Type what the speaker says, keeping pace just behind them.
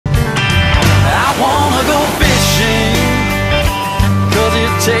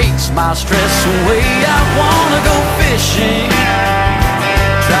takes my stress away. I wanna go fishing,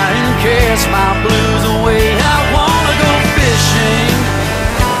 try and cast my blues away. I wanna go fishing.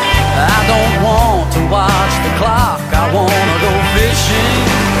 I don't want to watch the clock. I wanna go fishing.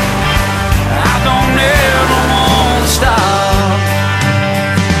 I don't ever want to stop.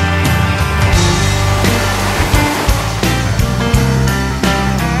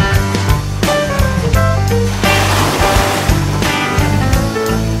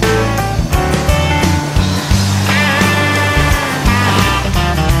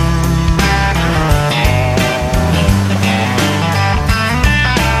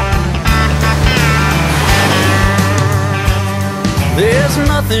 There's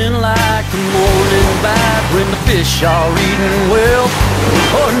nothing like the morning bite when the fish are eating well,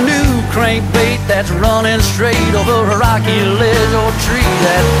 or a new crankbait that's running straight over a rocky ledge or tree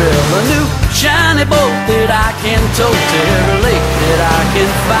that fell. A new shiny boat that I can tow to every lake that I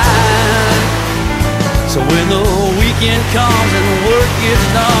can find. So when the weekend comes and the work gets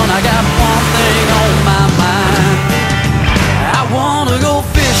done, I got one thing on my mind. I wanna go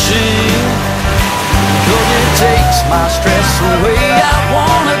fishing, 'cause it takes my stress away. I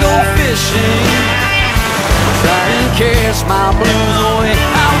wanna go fishing, try and cast my blues away.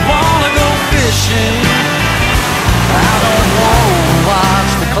 I wanna go fishing. I don't wanna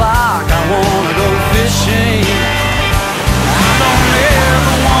watch the clock. I wanna go fishing. I don't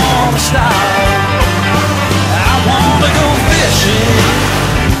ever wanna stop. I wanna go fishing,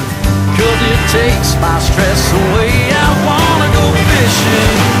 'cause it takes my stress away. I wanna go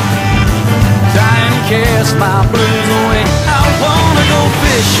fishing, try and cast my blues away. I wanna go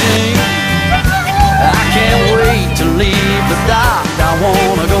fishing. I can't wait to leave the dock. I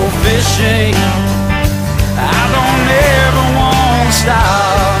wanna go fishing. I don't ever wanna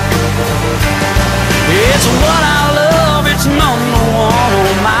stop. It's what I love. It's number one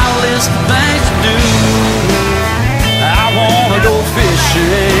on my list of things to do. I wanna go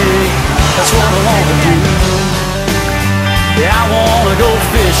fishing. That's what I wanna do. Yeah, I wanna go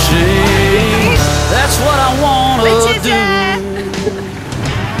fishing. That's what I wanna do.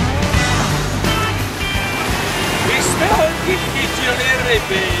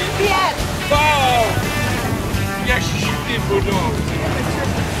 Pět. Wow! Ježiši, ty budou.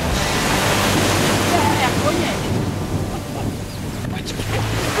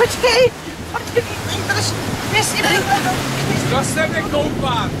 Počkej. To se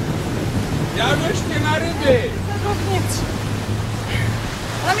nekoupat. Já jdu ještě na ryby. Dovnitř.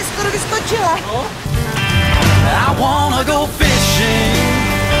 Ona mi skoro vyskočila. No? I wanna go fishing,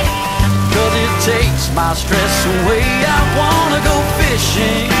 'cause it takes my stress away. I wanna go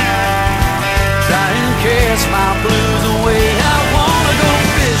fishing, try and cast my blues away. I wanna go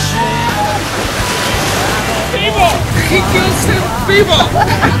fishing. Pivo! Chytil jsem pivo!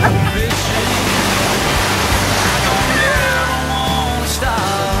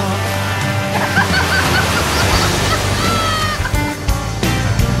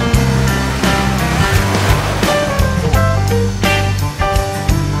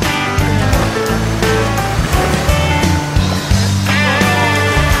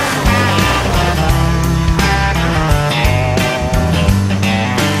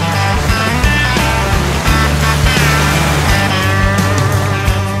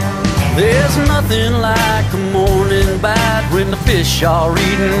 There's nothing like a morning bite when the fish are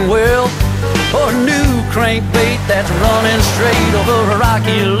eating well, or a new crankbait that's running straight over a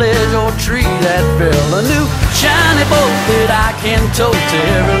rocky ledge or tree that fell. A new shiny boat that I can tow to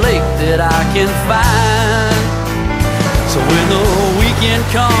every lake that I can find. So when the weekend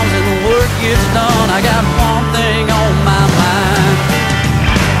comes and the work gets done, I got one thing on my mind.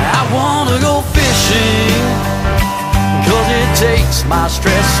 I wanna go fishing, 'cause it takes my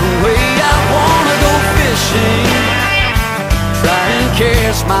stress away. I wanna go fishing, try and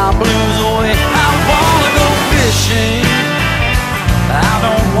cast my blues away. I